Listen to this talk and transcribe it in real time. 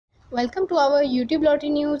Welcome to our YouTube lottery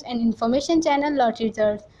news and information channel Lottery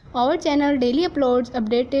Results. Our channel daily uploads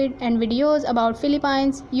updated and videos about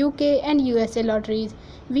Philippines, UK and USA lotteries.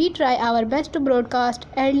 We try our best to broadcast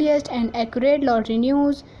earliest and accurate lottery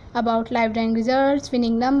news about live drawing results,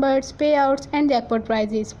 winning numbers, payouts and jackpot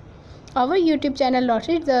prizes. Our YouTube channel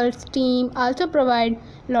Lottery Results team also provide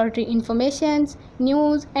lottery informations,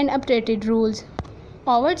 news and updated rules.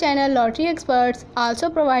 Our channel Lottery Experts also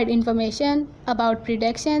provide information about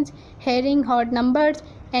predictions, hearing hot numbers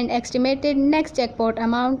and estimated next jackpot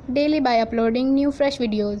amount daily by uploading new fresh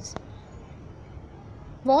videos.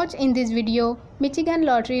 Watch in this video Michigan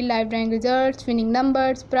Lottery live drawing results, winning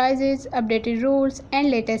numbers, prizes, updated rules and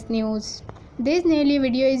latest news. This newly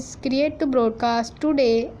video is created to broadcast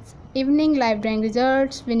today's evening live drawing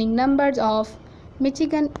results, winning numbers of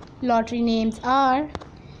Michigan Lottery names are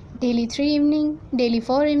Daily 3 evening, Daily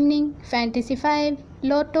 4 evening, Fantasy 5,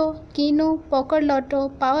 Lotto, Keno, Poker Lotto,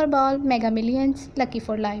 Powerball, Mega Millions, Lucky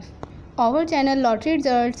for Life. Our channel Lottery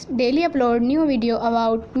Results daily upload new video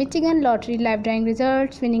about Michigan Lottery live drawing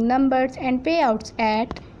results, winning numbers and payouts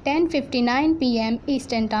at 10:59 p.m.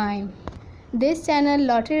 Eastern Time. This channel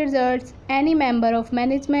Lottery Results, any member of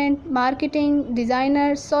management, marketing,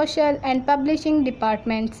 designer, social and publishing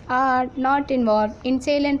departments are not involved in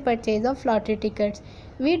sale and purchase of lottery tickets.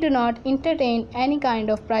 We do not entertain any kind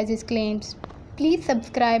of prizes claims. Please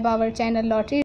subscribe our channel Lottery